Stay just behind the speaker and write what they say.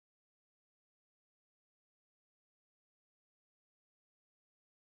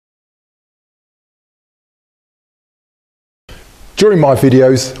During my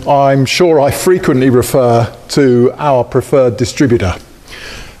videos, I'm sure I frequently refer to our preferred distributor,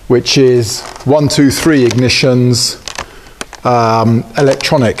 which is 123 Ignition's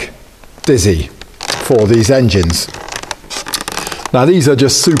electronic dizzie for these engines. Now these are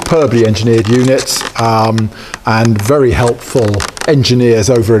just superbly engineered units and very helpful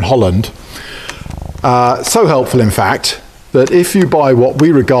engineers over in Holland. So helpful in fact that if you buy what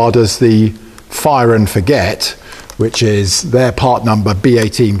we regard as the fire and forget, which is their part number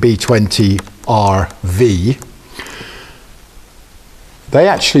B18B20RV, they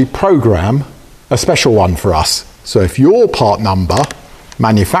actually program a special one for us. So if your part number,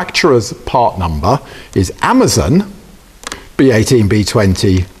 manufacturer's part number, is Amazon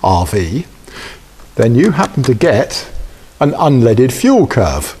B18B20RV, then you happen to get an unleaded fuel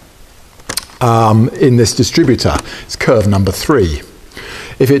curve in this distributor. It's curve number 3.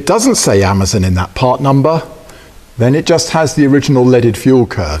 If it doesn't say Amazon in that part number, then it just has the original leaded fuel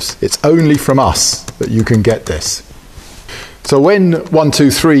curves. It's only from us that you can get this. So when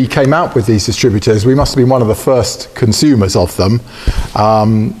 123 came out with these distributors, we must have been one of the first consumers of them.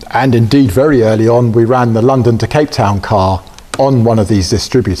 And indeed, very early on, we ran the London to Cape Town car on one of these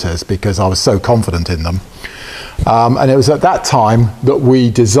distributors because I was so confident in them. And it was at that time that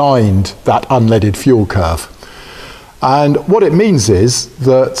we designed that unleaded fuel curve. And what it means is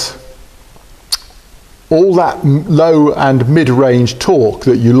that all that low and mid-range torque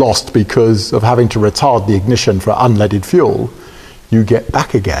that you lost because of having to retard the ignition for unleaded fuel, you get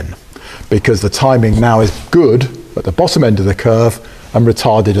back again because the timing now is good at the bottom end of the curve and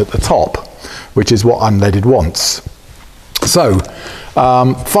retarded at the top, which is what unleaded wants. So,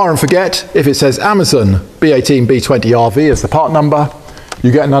 fire and forget, if it says Amazon B18B20RV as the part number,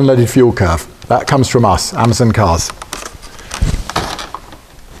 you get an unleaded fuel curve. That comes from us, Amazon Cars.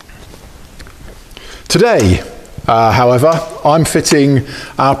 Today, however, I'm fitting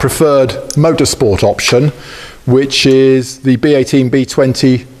our preferred motorsport option, which is the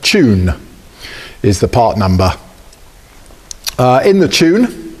B18B20 Tune, is the part number. In the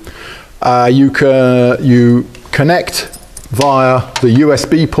Tune, you connect via the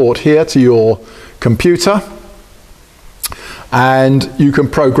USB port here to your computer, and you can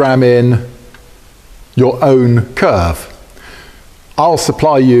program in your own curve. I'll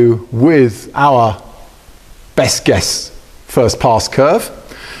supply you with our best guess first pass curve,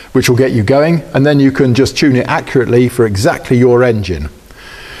 which will get you going, and then you can just tune it accurately for exactly your engine.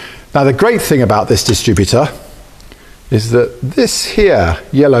 Now the great thing about this distributor is that this here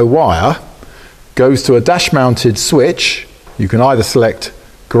yellow wire goes to a dash mounted switch. You can either select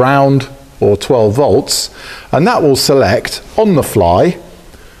ground or 12 volts, and that will select on the fly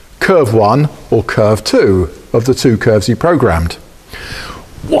curve 1 or curve 2 of the 2 curves you programmed.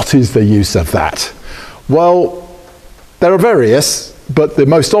 What is the use of that? Well, there are various, but the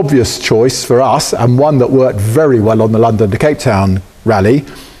most obvious choice for us, and one that worked very well on the London to Cape Town rally,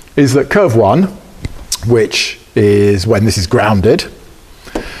 is that curve 1, which is when this is grounded,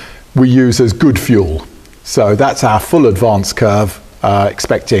 we use as good fuel. So that's our full advance curve,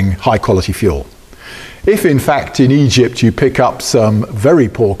 expecting high quality fuel. If in fact in Egypt you pick up some very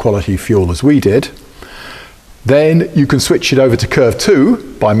poor quality fuel as we did, then you can switch it over to curve 2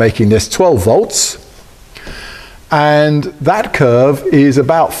 by making this 12 volts. And that curve is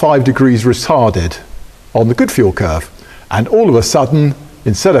about 5 degrees retarded on the good fuel curve. And all of a sudden,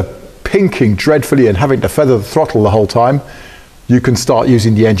 instead of pinking dreadfully and having to feather the throttle the whole time, you can start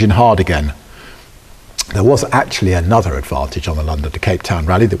using the engine hard again. There was actually another advantage on the London to Cape Town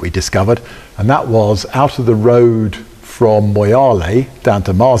rally that we discovered, and that was out of the road from Moyale down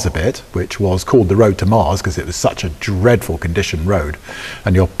to Mars a bit, which was called the road to Mars because it was such a dreadful condition road,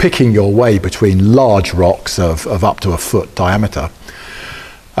 and you're picking your way between large rocks of up to a foot diameter.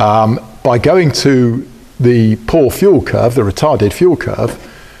 By going to the poor fuel curve, the retarded fuel curve,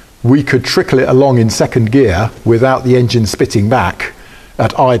 we could trickle it along in second gear without the engine spitting back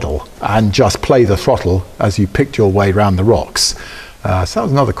at idle and just play the throttle as you picked your way around the rocks. So that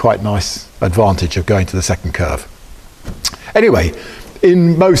was another quite nice advantage of going to the second curve. Anyway,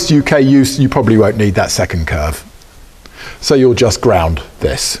 in most UK use, you probably won't need that second curve. So you'll just ground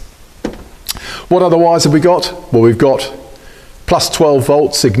this. What other wires have we got? Well, we've got plus 12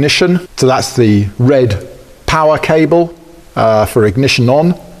 volts ignition. So that's the red power cable for ignition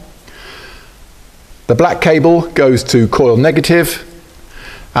on. The black cable goes to coil negative.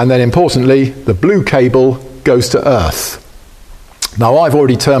 And then importantly, the blue cable goes to earth. Now I've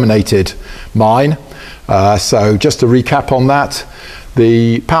already terminated mine, so just to recap on that,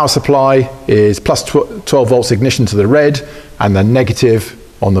 the power supply is plus 12 volts ignition to the red and then negative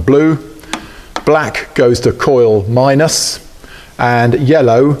on the blue. Black goes to coil minus, and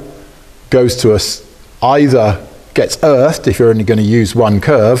yellow goes to us, either gets earthed if you're only going to use one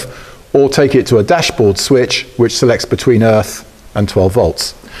curve, or take it to a dashboard switch which selects between earth and 12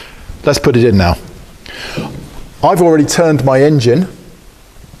 volts. Let's put it in now. I've already turned my engine.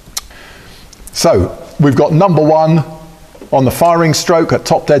 So we've got number 1 on the firing stroke at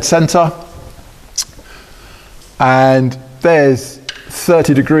top dead center, and there's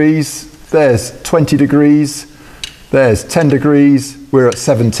 30 degrees, there's 20 degrees, there's 10 degrees, we're at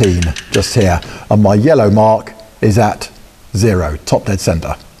 17 just here, and my yellow mark is at 0, top dead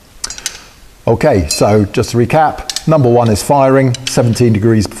center. Okay, so just to recap, number 1 is firing, 17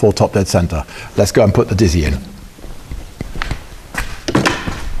 degrees before top dead center. Let's go and put the dizzy in.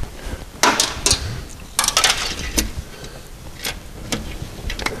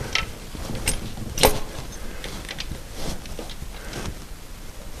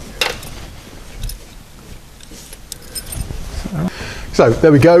 So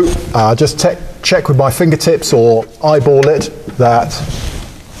there we go. Just check with my fingertips or eyeball it that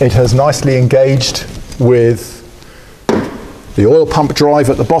it has nicely engaged with the oil pump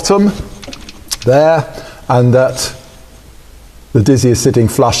drive at the bottom there, and that the dizzy is sitting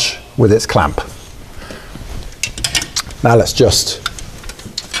flush with its clamp. Now let's just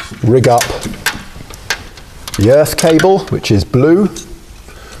rig up the earth cable, which is blue.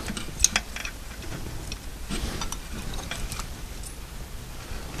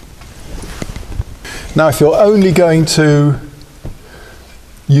 Now if you're only going to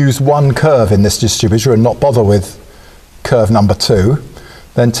use one curve in this distributor and not bother with curve number 2,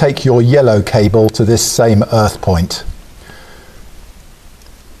 then take your yellow cable to this same earth point.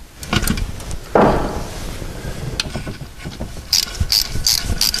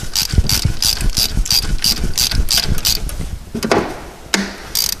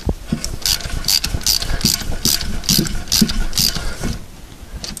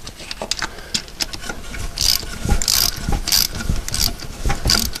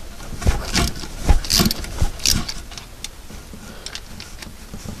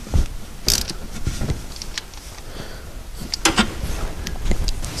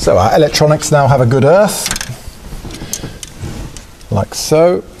 So our electronics now have a good earth, like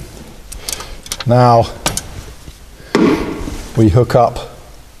so. Now we hook up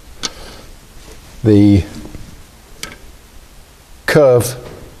the curve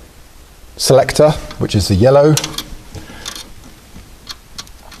selector, which is the yellow.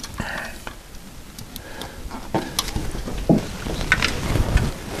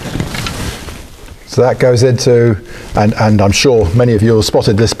 So that goes into, and I'm sure many of you have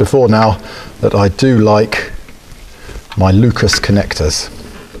spotted this before now, that I do like my Lucas connectors.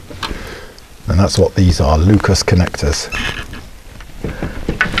 And that's what these are, Lucas connectors.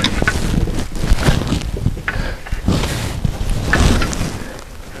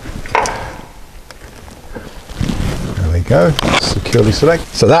 There we go, securely select.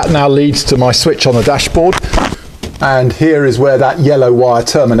 So that now leads to my switch on the dashboard. And here is where that yellow wire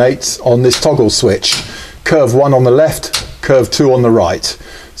terminates on this toggle switch. Curve 1 on the left, curve 2 on the right.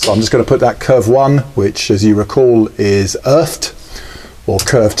 So I'm just going to put that curve 1, which as you recall is earthed, or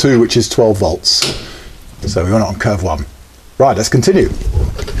curve 2, which is 12 volts. So we want it on curve 1. Right, let's continue.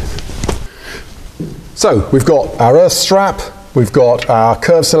 So we've got our earth strap, we've got our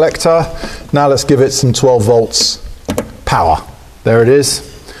curve selector. Now let's give it some 12 volts power. There it is.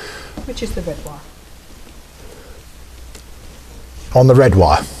 Which is the red wire? On the red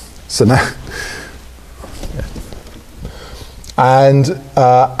wire. So now, and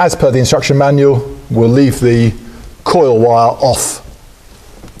as per the instruction manual, we'll leave the coil wire off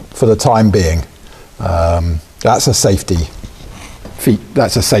for the time being. That's a safety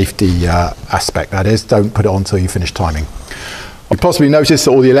aspect, that is. Don't put it on until you finish timing. You possibly noticed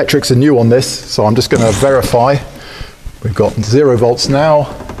that all the electrics are new on this, so I'm just going to verify. We've got 0 volts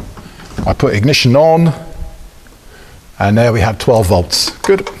now. I put ignition on. And there we have 12 volts.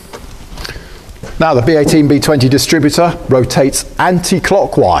 Good. Now the B18, B20 distributor rotates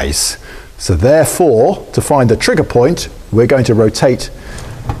anti-clockwise. So therefore, to find the trigger point, we're going to rotate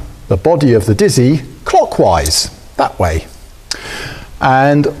the body of the dizzy clockwise, that way.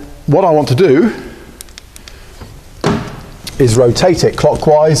 And what I want to do is rotate it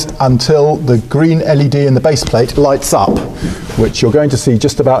clockwise until the green LED in the base plate lights up, which you're going to see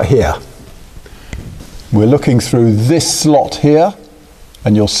just about here. We're looking through this slot here,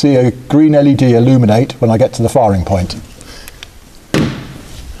 and you'll see a green LED illuminate when I get to the firing point.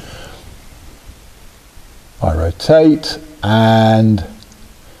 I rotate and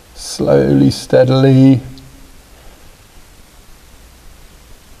slowly, steadily,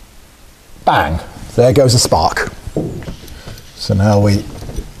 bang, there goes a spark. So now we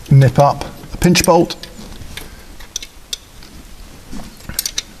nip up a pinch bolt.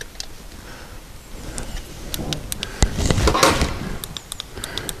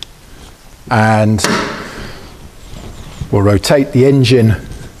 And we'll rotate the engine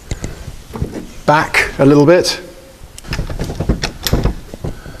back a little bit.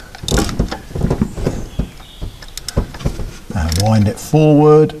 And wind it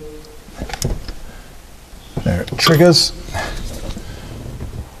forward. There it triggers.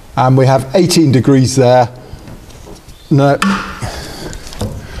 And we have 18 degrees there. No.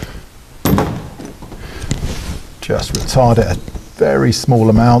 Just retard it a very small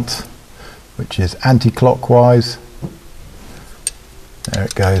amount, which is anti-clockwise. There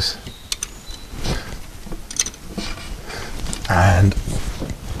it goes. And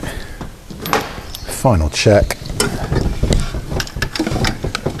final check.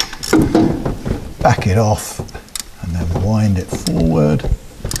 Back it off and then wind it forward.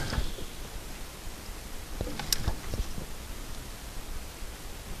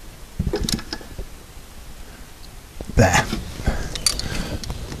 There.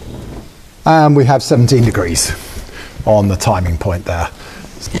 And we have 17 degrees on the timing point there.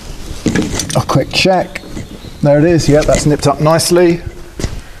 A quick check. There it is. Yep, that's nipped up nicely.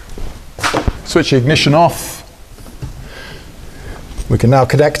 Switch the ignition off. We can now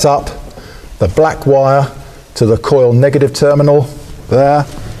connect up the black wire to the coil negative terminal there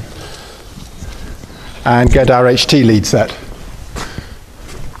and get our HT lead set.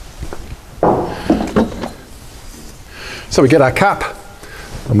 So we get our cap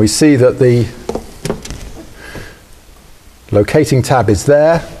and we see that the locating tab is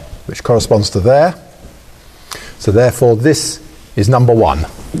there, which corresponds to there. So therefore this is number 1.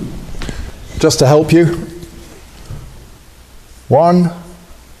 Just to help you, 1,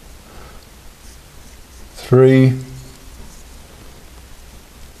 3,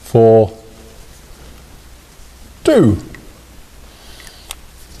 4, 2.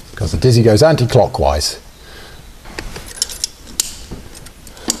 Because the dizzy goes anti-clockwise.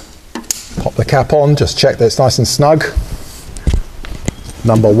 Pop the cap on, just check that it's nice and snug.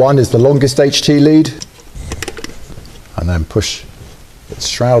 Number 1 is the longest HT lead. And then push its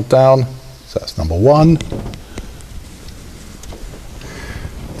shroud down. So that's number 1.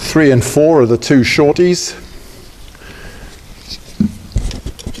 3 and 4 are the 2 shorties.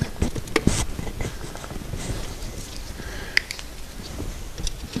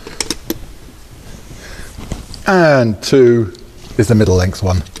 And 2 is the middle length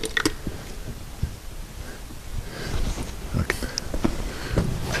one.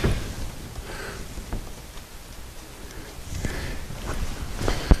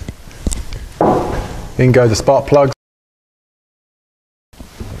 In go the spark plugs.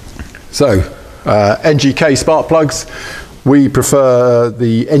 So, NGK spark plugs, we prefer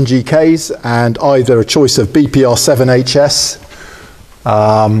the NGKs and either a choice of BPR7HS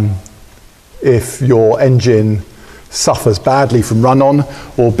if your engine suffers badly from run-on,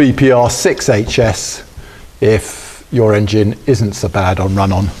 or BPR6HS if your engine isn't so bad on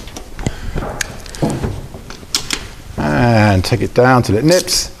run-on. And take it down till it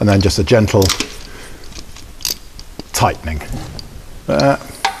nips, and then just a gentle tightening. There.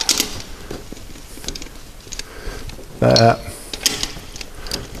 There.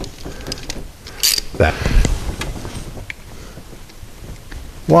 There.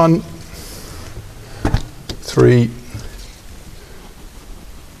 1, 3,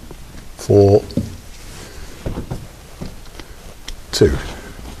 4, 2.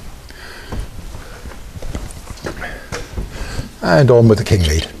 And on with the king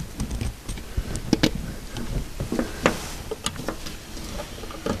lead.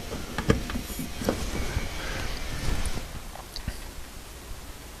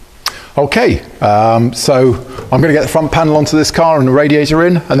 Okay, so I'm going to get the front panel onto this car and the radiator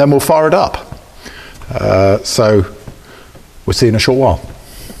in, and then we'll fire it up. So we'll see in a short while.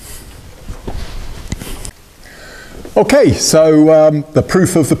 Okay, so the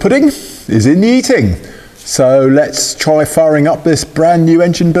proof of the pudding is in the eating. So let's try firing up this brand new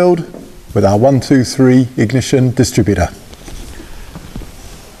engine build with our 1, 2, 3 ignition distributor.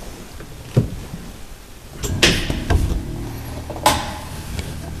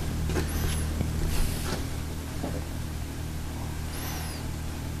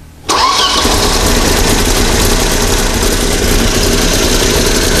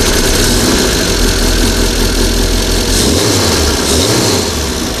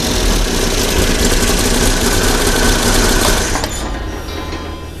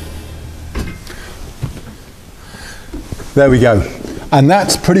 There we go. And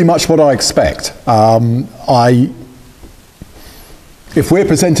that's pretty much what I expect. I if we're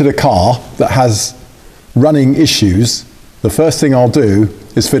presented a car that has running issues, the first thing I'll do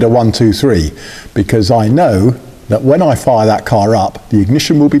is fit a 1, 2, 3, because I know that when I fire that car up, the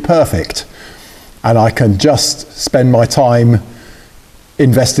ignition will be perfect, and I can just spend my time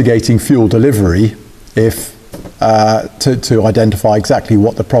investigating fuel delivery to identify exactly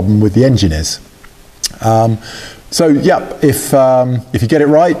what the problem with the engine is. So yeah, if you get it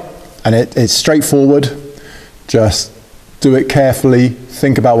right and it's straightforward, just do it carefully,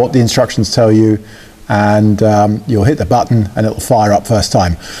 think about what the instructions tell you, and you'll hit the button and it'll fire up first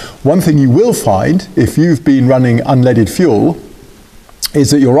time. One thing you will find if you've been running unleaded fuel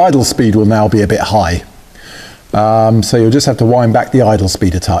is that your idle speed will now be a bit high. So you'll just have to wind back the idle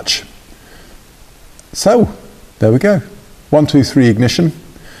speed a touch. So there we go, 1, 2, 3 ignition.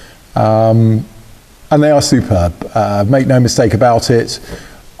 And they are superb, make no mistake about it.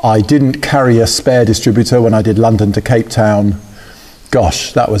 I didn't carry a spare distributor when I did London to Cape Town.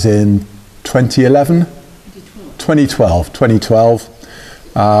 Gosh, that was in 2011? 2012,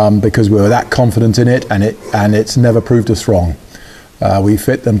 because we were that confident in it, and it's never proved us wrong. We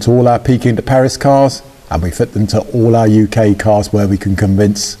fit them to all our Peking to Paris cars, and we fit them to all our UK cars where we can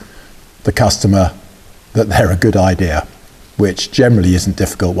convince the customer that they're a good idea, which generally isn't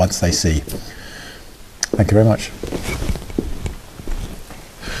difficult once they see. Thank you very much.